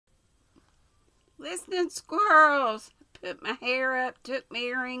Listening squirrels. Put my hair up, took my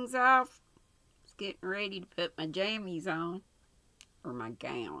earrings off. Was getting ready to put my jammies on. Or my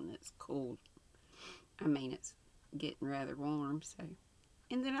gown. It's cool. I mean, it's getting rather warm, so.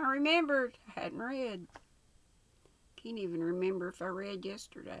 And then I remembered I hadn't read. Can't even remember if I read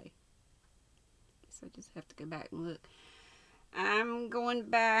yesterday. Guess I just have to go back and look. I'm going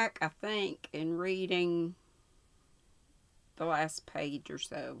back, I think, and reading the last page or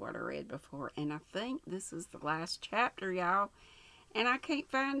so of what I read before. And I think this is the last chapter, y'all. And I can't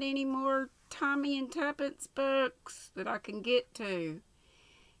find any more Tommy and Tuppence books that I can get to.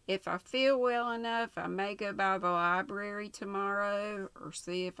 If I feel well enough, I may go by the library tomorrow or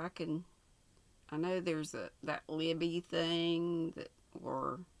see if I can. I know there's that Libby thing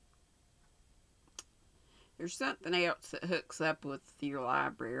or there's something else that hooks up with your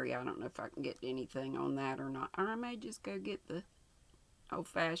library. I don't know if I can get anything on that or not. Or I may just go get the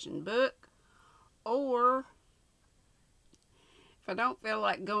old-fashioned book. Or if I don't feel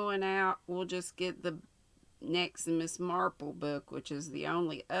like going out, we'll just get the next Miss Marple book, which is the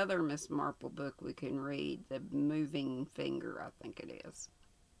only other Miss Marple book we can read. The Moving Finger, I think it is.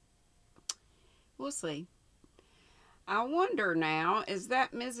 We'll see. I wonder now, is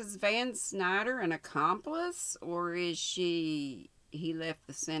that Mrs. Van Snyder an accomplice, or is he left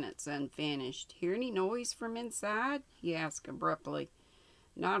the sentence unfinished? Hear any noise from inside? He asked abruptly.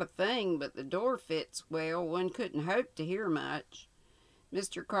 Not a thing, but the door fits well. One couldn't hope to hear much.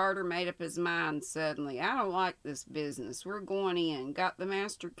 Mr. Carter made up his mind suddenly. I don't like this business. We're going in. Got the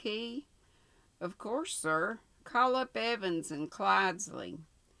master key? Of course, sir. Call up Evans and Clydesley.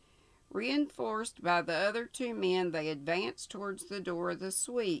 Reinforced by the other two men, they advanced towards the door of the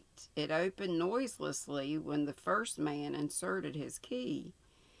suite. It opened noiselessly when the first man inserted his key.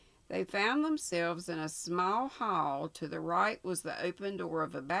 They found themselves in a small hall. To the right was the open door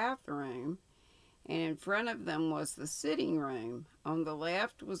of a bathroom, and in front of them was the sitting room. On the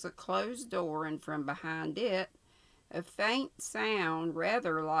left was a closed door, and from behind it, a faint sound,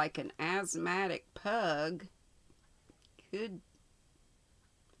 rather like an asthmatic pug, could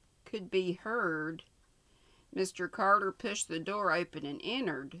be heard. Mr. Carter pushed the door open and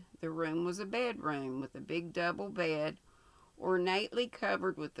entered. The room was a bedroom with a big double bed, ornately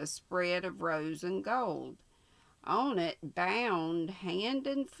covered with a spread of rose and gold. On it, bound hand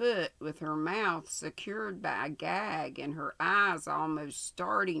and foot, with her mouth secured by a gag and her eyes almost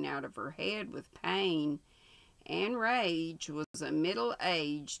starting out of her head with pain and rage, was a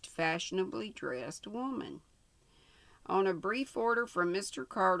middle-aged, fashionably dressed woman. On a brief order from Mr.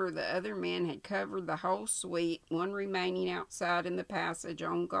 Carter, the other men had covered the whole suite, one remaining outside in the passage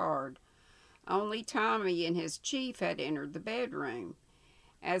on guard. Only Tommy and his chief had entered the bedroom.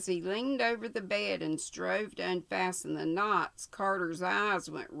 As he leaned over the bed and strove to unfasten the knots, Carter's eyes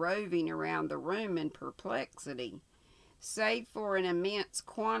went roving around the room in perplexity. Save for an immense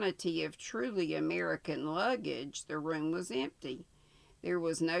quantity of truly American luggage, the room was empty. There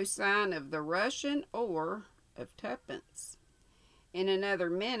was no sign of the Russian or of Tuppence. In another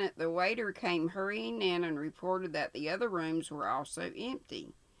minute, the waiter came hurrying in and reported that the other rooms were also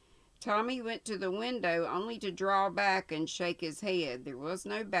empty. Tommy went to the window only to draw back and shake his head. There was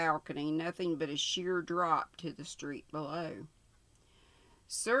no balcony, nothing but a sheer drop to the street below.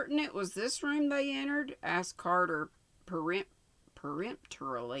 Certain it was this room they entered? Asked Carter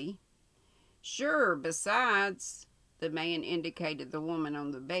peremptorily. Sure, besides, the man indicated the woman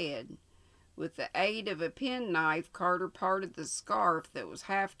on the bed. With the aid of a penknife, Carter parted the scarf that was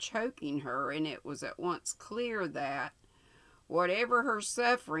half choking her, and it was at once clear that, whatever her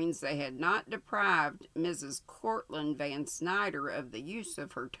sufferings, they had not deprived Mrs. Cortlandt Van Snyder of the use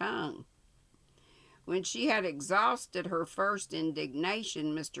of her tongue. When she had exhausted her first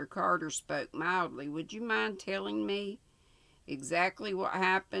indignation, Mr. Carter spoke mildly. Would you mind telling me exactly what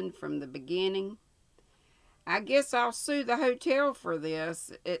happened from the beginning? I guess I'll sue the hotel for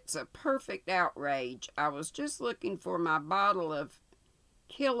this. It's a perfect outrage. I was just looking for my bottle of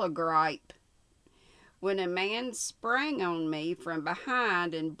Kilogripe when a man sprang on me from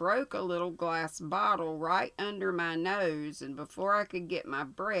behind and broke a little glass bottle right under my nose, and before I could get my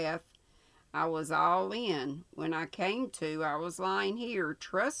breath, I was all in. When I came to, I was lying here,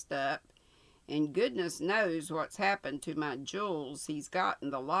 trussed up, and goodness knows what's happened to my jewels. He's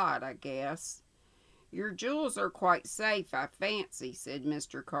gotten the lot, I guess. Your jewels are quite safe, I fancy, said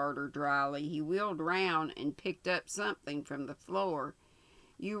Mr. Carter dryly. He wheeled round and picked up something from the floor.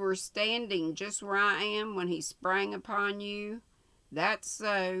 You were standing just where I am when he sprang upon you? That's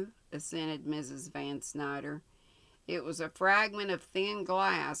so, assented Mrs. Van Snyder. It was a fragment of thin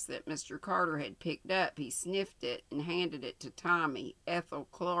glass that Mr. Carter had picked up. He sniffed it and handed it to Tommy. Ethyl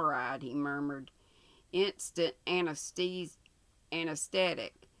chloride, he murmured. instant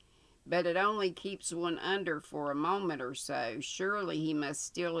anesthetic, but it only keeps one under for a moment or so. Surely he must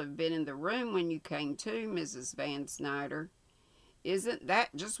still have been in the room when you came to, Mrs. Van Snyder. Isn't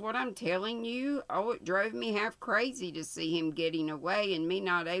that just what I'm telling you? Oh, it drove me half crazy to see him getting away and me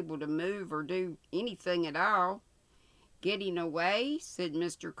not able to move or do anything at all. Getting away? Said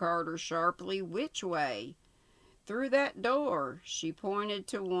Mr. Carter sharply. Which way? Through that door. She pointed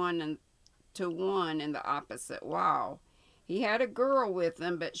to one in the opposite wall. He had a girl with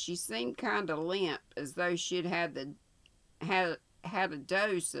him, but she seemed kind of limp, as though she'd had a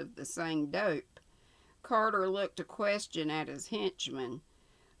dose of the same dope. Carter looked a question at his henchman.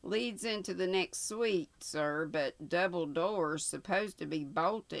 Leads into the next suite, sir, but double doors, supposed to be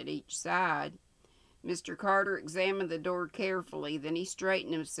bolted each side. Mr. Carter examined the door carefully, then he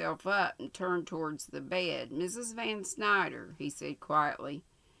straightened himself up and turned towards the bed. Mrs. Van Snyder, he said quietly,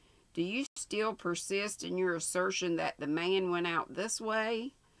 do you still persist in your assertion that the man went out this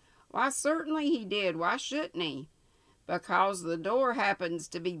way? Why, certainly he did. Why shouldn't he? Because the door happens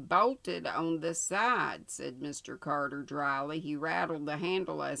to be bolted on this side, said Mr. Carter dryly. He rattled the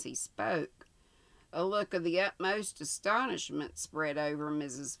handle as he spoke. A look of the utmost astonishment spread over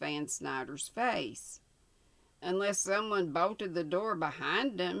Mrs. Van Snyder's face. Unless someone bolted the door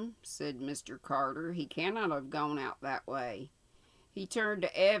behind him, said Mr. Carter, he cannot have gone out that way. He turned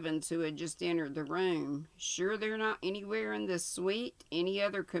to Evans, who had just entered the room. Sure they're not anywhere in this suite? Any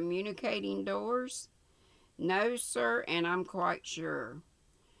other communicating doors? No, sir, and I'm quite sure.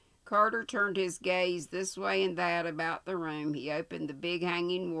 Carter turned his gaze this way and that about the room. He opened the big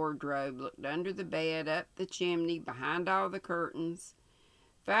hanging wardrobe, looked under the bed, up the chimney, behind all the curtains.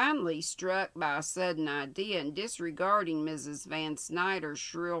 Finally, struck by a sudden idea and disregarding Mrs. Van Snyder's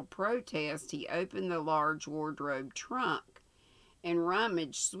shrill protest, he opened the large wardrobe trunk and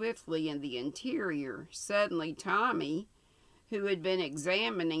rummaged swiftly in the interior. Suddenly, Tommy, who had been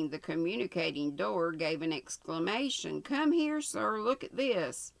examining the communicating door, gave an exclamation. Come here, sir, look at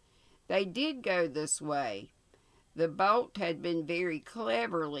this. They did go this way. The bolt had been very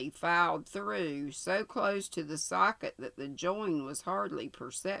cleverly filed through, so close to the socket that the join was hardly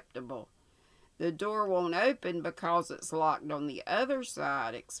perceptible. The door won't open because it's locked on the other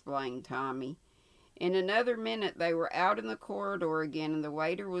side, explained Tommy. In another minute they were out in the corridor again, and the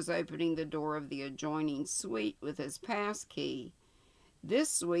waiter was opening the door of the adjoining suite with his pass key. This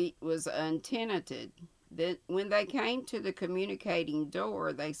suite was untenanted. Then, when they came to the communicating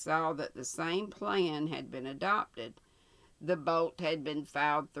door, they saw that the same plan had been adopted. The bolt had been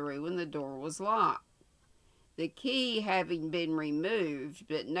filed through and the door was locked, the key having been removed,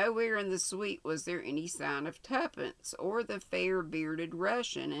 but nowhere in the suite was there any sign of Tuppence or the fair bearded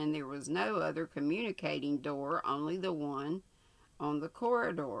Russian, and there was no other communicating door, only the one on the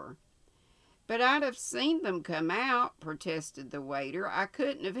corridor. But I'd have seen them come out, protested the waiter. I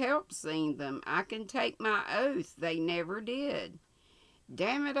couldn't have helped seeing them. I can take my oath they never did.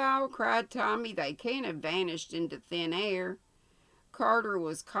 Damn it all, cried Tommy, they can't have vanished into thin air. Carter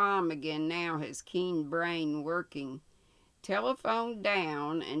was calm again now, his keen brain working. Telephone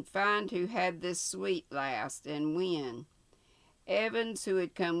down and find who had this suite last and when. Evans, who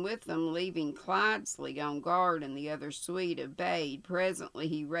had come with them, leaving Clydesdale on guard in the other suite, obeyed. Presently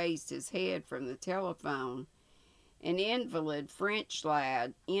he raised his head from the telephone. An invalid French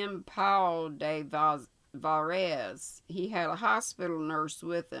lad, M. Paul de Varese. He had a hospital nurse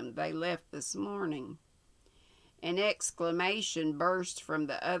with him. They left this morning. An exclamation burst from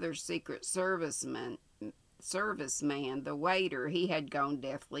the other Secret Serviceman, the waiter. He had gone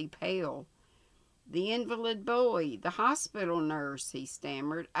deathly pale. The invalid boy, the hospital nurse, he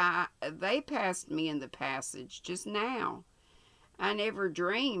stammered. They passed me in the passage just now. I never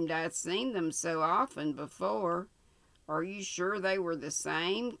dreamed I'd seen them so often before. Are you sure they were the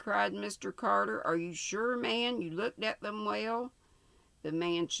same? Cried Mr. Carter. Are you sure, man? You looked at them well? The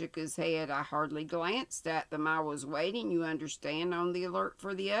man shook his head. I hardly glanced at them. I was waiting, you understand, on the alert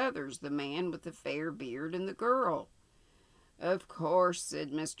for the others, the man with the fair beard and the girl. Of course,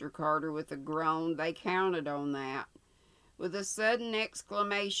 said Mr. Carter with a groan. They counted on that. With a sudden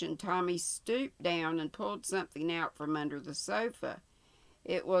exclamation, Tommy stooped down and pulled something out from under the sofa.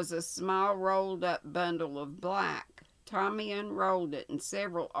 It was a small rolled-up bundle of black. Tommy unrolled it, and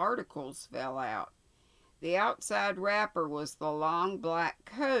several articles fell out. The outside wrapper was the long black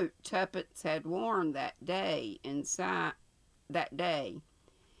coat Tuppence had worn that day.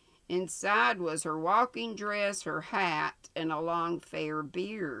 Inside was her walking dress, her hat, and a long fair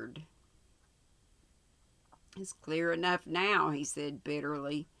beard. It's clear enough now, he said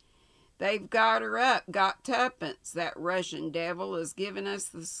bitterly. They've got her up, got Tuppence. That Russian devil has given us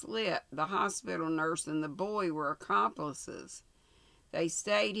the slip. The hospital nurse and the boy were accomplices. They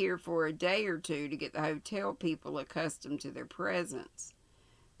stayed here for a day or two to get the hotel people accustomed to their presence.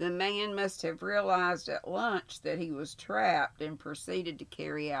 The man must have realized at lunch that he was trapped and proceeded to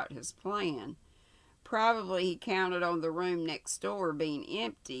carry out his plan. Probably he counted on the room next door being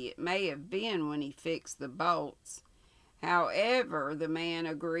empty. It may have been when he fixed the bolts. However, the man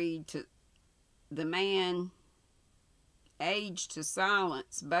aged to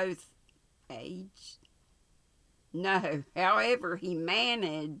silence both aged. No, however, he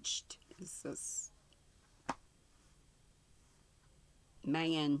managed.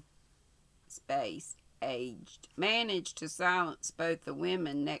 Managed to silence both the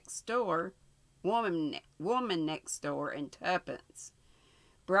woman next door, woman next door, and Tuppence.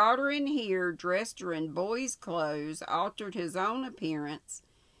 Brought her in here, dressed her in boy's clothes, altered his own appearance,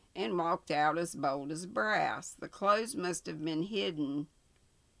 and walked out as bold as brass. The clothes must have been hidden,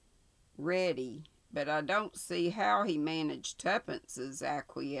 ready, but I don't see how he managed Tuppence's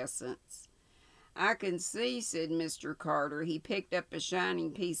acquiescence. I can see, said Mr. Carter. He picked up a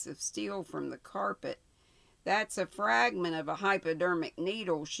shining piece of steel from the carpet. That's a fragment of a hypodermic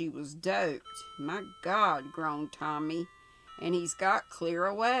needle. She was doped. My God, groaned Tommy. And he's got clear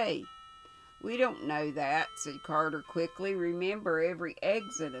away. We don't know that, said Carter quickly. Remember, every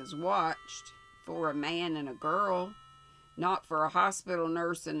exit is watched. For a man and a girl. Not for a hospital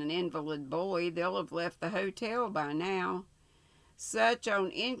nurse and an invalid boy. They'll have left the hotel by now. Such, on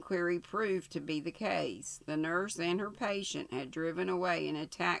inquiry, proved to be the case. The nurse and her patient had driven away in a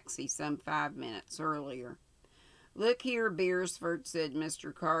taxi some 5 minutes earlier. Look here, Beresford, said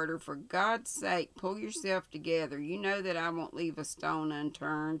Mr. Carter. For God's sake, pull yourself together. You know that I won't leave a stone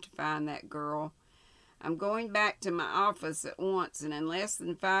unturned to find that girl. I'm going back to my office at once, and in less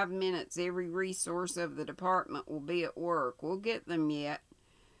than 5 minutes, every resource of the department will be at work. We'll get them yet.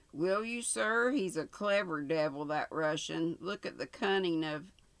 Will you, sir? He's a clever devil, that Russian. Look at the cunning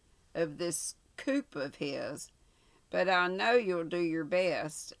of this coup of his. But I know you'll do your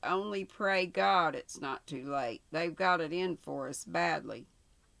best. Only pray God it's not too late. They've got it in for us badly.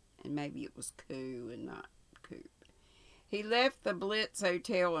 And maybe it was coup and not coup. He left the Blitz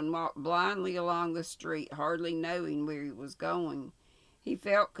Hotel and walked blindly along the street, hardly knowing where he was going. He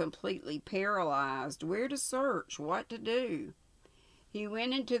felt completely paralyzed. Where to search? What to do? He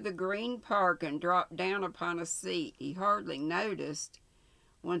went into the Green Park and dropped down upon a seat. He hardly noticed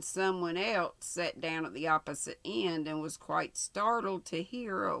when someone else sat down at the opposite end and was quite startled to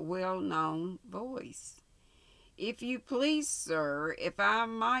hear a well-known voice. If you please, sir, if I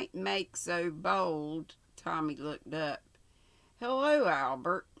might make so bold. Tommy looked up. Hello,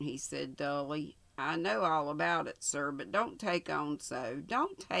 Albert, he said dully. I know all about it, sir, but don't take on so.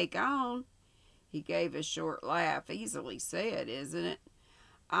 Don't take on. He gave a short laugh. Easily said, isn't it?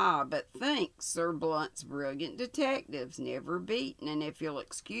 Ah, but think, Sir Blunt's brilliant detectives, never beaten, and if you'll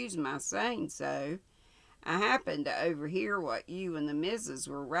excuse my saying so, I happened to overhear what you and the missus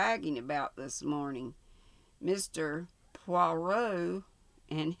were ragging about this morning. Mr. Poirot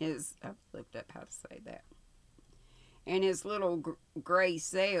and his, I've looked up how to say that, and his little gray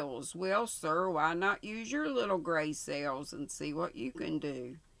cells. Well, sir, why not use your little gray cells and see what you can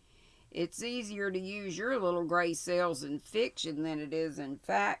do? It's easier to use your little gray cells in fiction than it is in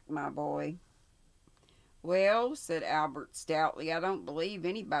fact, my boy. Well, said Albert stoutly, I don't believe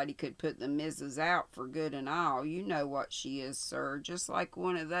anybody could put the missus out for good and all. You know what she is, sir, just like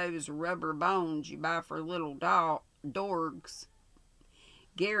one of those rubber bones you buy for little dorgs.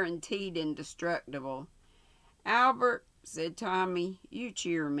 Guaranteed indestructible. Albert, said Tommy, you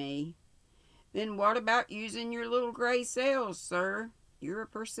cheer me. Then what about using your little gray cells, sir? You're a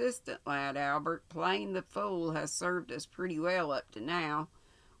persistent lad, Albert. Playing the fool has served us pretty well up to now.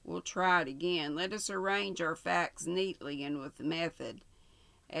 We'll try it again. Let us arrange our facts neatly and with method.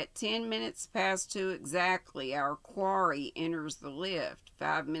 At 10 minutes past 2 exactly, our quarry enters the lift.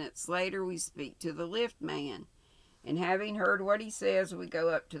 5 minutes later, we speak to the lift man. And having heard what he says, we go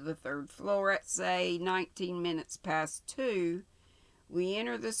up to the 3rd floor at, say, 19 minutes past 2. We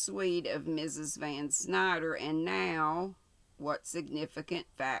enter the suite of Mrs. Van Snyder, and now, what significant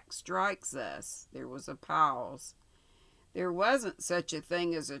fact strikes us? There was a pause. There wasn't such a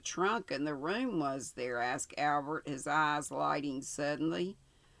thing as a trunk in the room, was there? Asked Albert, his eyes lighting suddenly.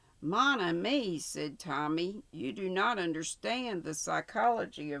 Mon ami, said Tommy, you do not understand the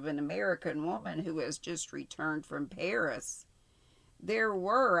psychology of an American woman who has just returned from Paris. There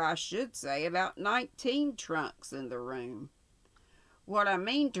were, I should say, about 19 trunks in the room. What I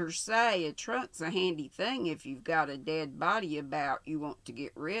mean to say, a trunk's a handy thing if you've got a dead body about you want to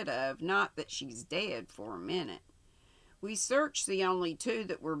get rid of, not that she's dead for a minute. We searched the only two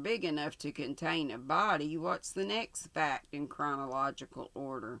that were big enough to contain a body. What's the next fact in chronological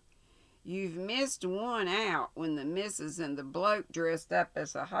order? You've missed one out when the missus and the bloke dressed up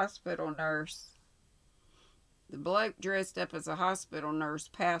as a hospital nurse. The bloke dressed up as a hospital nurse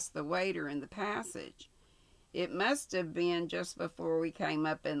passed the waiter in the passage. It must have been just before we came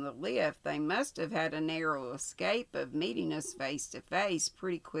up in the lift. They must have had a narrow escape of meeting us face to face.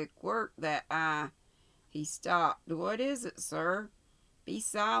 Pretty quick work that He stopped. What is it, sir? Be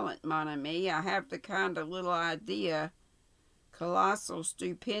silent, mon ami. I have the kind of little idea, colossal,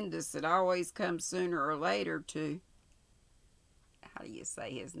 stupendous, that always comes sooner or later to, how do you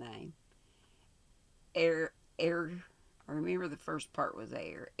say his name? I remember the first part was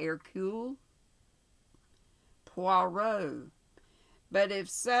Hercule Poirot. But if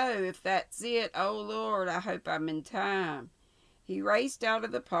so, if that's it, oh Lord, I hope I'm in time. He raced out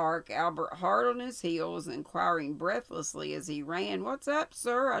of the park, Albert hard on his heels, inquiring breathlessly as he ran, "What's up,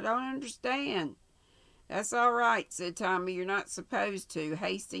 sir? I don't understand." "That's all right," said Tommy. "You're not supposed to.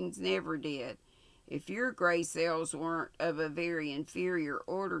 Hastings never did. If your gray cells weren't of a very inferior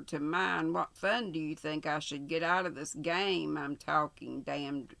order to mine, what fun do you think I should get out of this game? I'm talking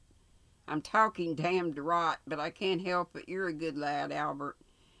damned rot, but I can't help it. You're a good lad, Albert.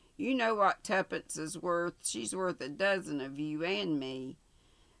 You know what Tuppence is worth. She's worth a dozen of you and me."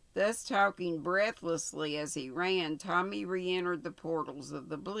 Thus talking breathlessly as he ran, Tommy re-entered the portals of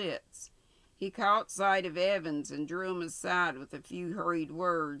the Blitz. He caught sight of Evans and drew him aside with a few hurried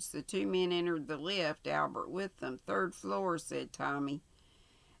words. The two men entered the lift, Albert with them. "Third floor," said Tommy.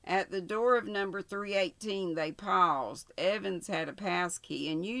 At the door of number 318 they paused. Evans had a pass key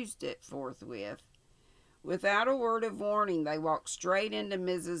and used it forthwith. Without a word of warning, they walked straight into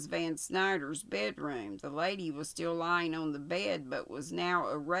Mrs. Van Snyder's bedroom. The lady was still lying on the bed, but was now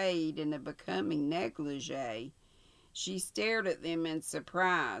arrayed in a becoming negligee. She stared at them in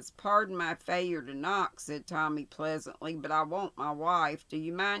surprise. "Pardon my failure to knock," said Tommy pleasantly, "but I want my wife. Do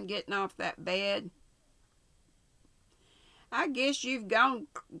you mind getting off that bed?" "I guess you've gone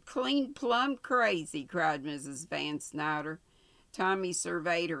clean plumb crazy," cried Mrs. Van Snyder. Tommy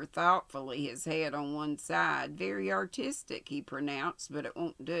surveyed her thoughtfully, his head on one side. "Very artistic," he pronounced, "but it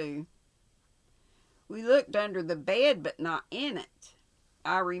won't do. We looked under the bed, but not in it.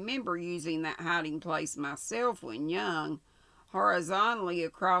 I remember using that hiding place myself when young, horizontally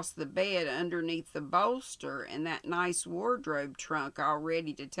across the bed underneath the bolster, and that nice wardrobe trunk all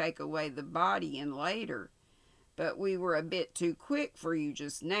ready to take away the body in later. But we were a bit too quick for you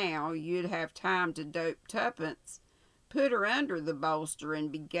just now. You'd have time to dope Tuppence, put her under the bolster,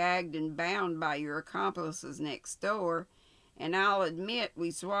 and be gagged and bound by your accomplices next door. And I'll admit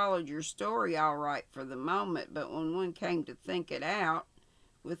we swallowed your story all right for the moment, but when one came to think it out,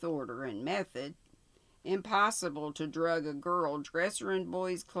 with order and method, impossible to drug a girl, dress her in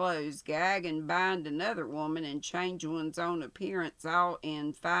boys' clothes, gag and bind another woman, and change one's own appearance all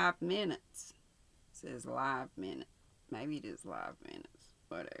in 5 minutes. It says live minute. Maybe it is live minutes.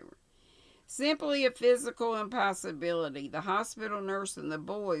 Whatever. Simply a physical impossibility. The hospital nurse and the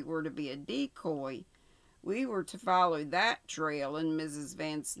boy were to be a decoy. We were to follow that trail, and Mrs.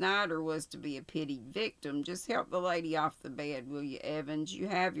 Van Snyder was to be a pitied victim. Just help the lady off the bed, will you, Evans? You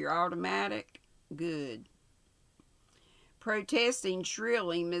have your automatic? Good. Protesting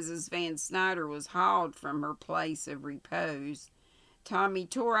shrilly, Mrs. Van Snyder was hauled from her place of repose. Tommy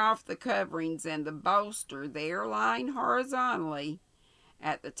tore off the coverings, and the bolster, there lying horizontally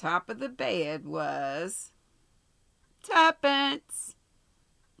at the top of the bed, was Tuppence.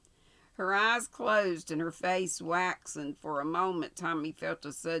 Her eyes closed and her face waxened. For a moment Tommy felt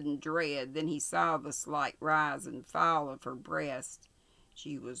a sudden dread. Then he saw the slight rise and fall of her breast.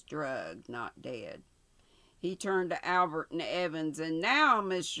 She was drugged, not dead. He turned to Albert and Evans. "And now,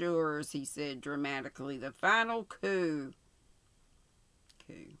 messieurs," he said dramatically, "the final coup."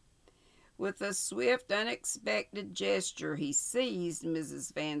 With a swift, unexpected gesture, he seized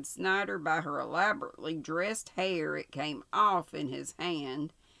Mrs. Van Snyder by her elaborately dressed hair. It came off in his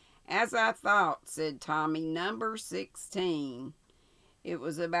hand. "As I thought," said Tommy, "number 16. It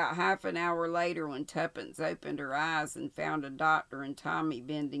was about half an hour later when Tuppence opened her eyes and found a doctor and Tommy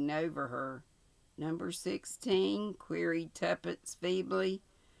bending over her. "Number 16?" queried Tuppence feebly.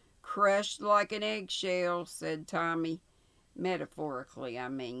 "Crushed like an eggshell," said Tommy. "Metaphorically, I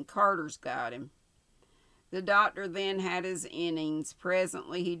mean. Carter's got him." The doctor then had his innings.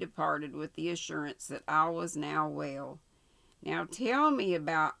 Presently he departed with the assurance that all was now well. "Now tell me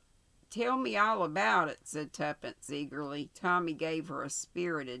about Tell me all about it, said Tuppence eagerly. Tommy gave her a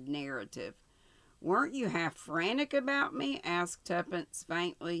spirited narrative. Weren't you half frantic about me? Asked Tuppence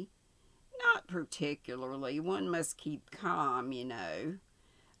faintly. Not particularly. One must keep calm, you know.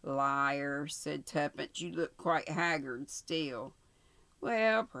 Liar, said Tuppence. You look quite haggard still.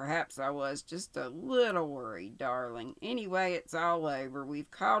 Well, perhaps I was just a little worried, darling. Anyway, it's all over. We've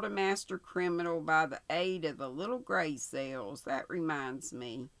caught a master criminal by the aid of the little gray cells. That reminds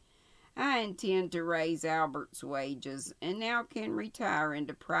me. I intend to raise Albert's wages and now can retire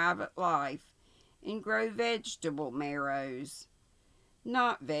into private life and grow vegetable marrows.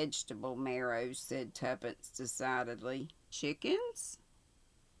 Not vegetable marrows, said Tuppence decidedly. Chickens?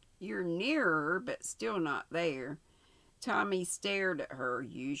 You're nearer, but still not there. Tommy stared at her.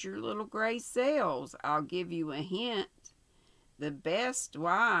 Use your little gray cells. I'll give you a hint. The best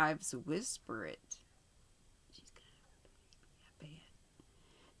wives whisper it.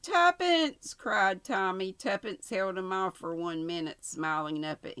 Tuppence, cried Tommy. Tuppence held him off for 1 minute, smiling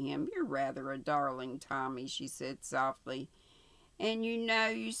up at him. You're rather a darling, Tommy, she said softly. And you know,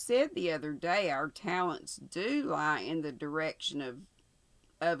 you said the other day our talents do lie in the direction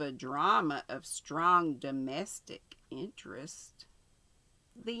of a drama of strong domestic interest.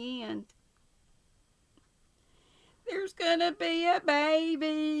 The end. There's gonna be a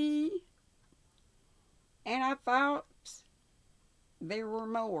baby. And I thought there were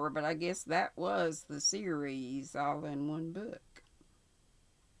more, but I guess that was the series all in one book.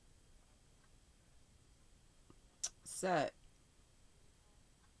 So,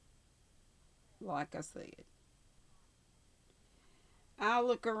 like I said, I'll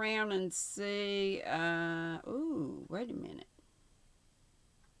look around and see. Ooh, wait a minute.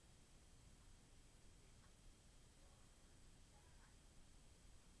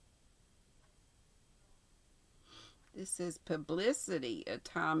 This says Publicity, a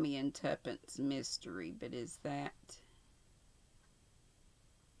Tommy and Tuppence mystery, but is that...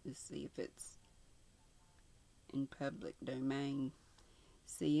 Let's see if it's in public domain.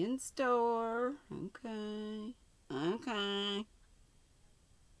 See in store. Okay. Okay.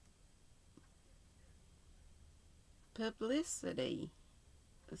 Publicity.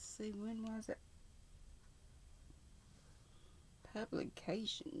 Let's see, when was it?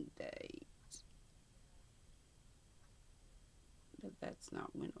 Publication date. But that's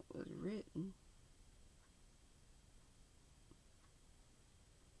not when it was written.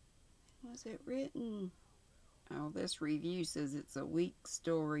 When was it written? Oh, this review says it's a weak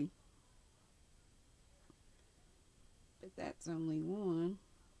story. But that's only one.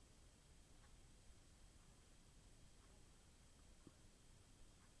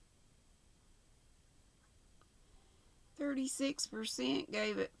 36%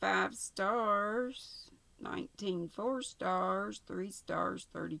 gave it 5 stars. 19 4 stars, 3 stars,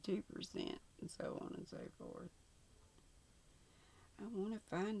 32%, and so on and so forth. I want to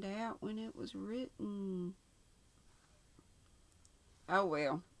find out when it was written. Oh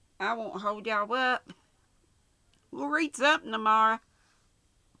well, I won't hold y'all up. We'll read something tomorrow.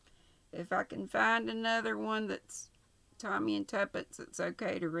 If I can find another one that's Tommy and Tuppence that's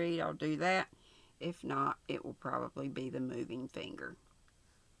okay to read, I'll do that. If not, it will probably be The Moving Finger.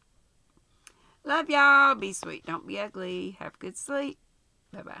 Love y'all. Be sweet. Don't be ugly. Have good sleep.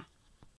 Bye-bye.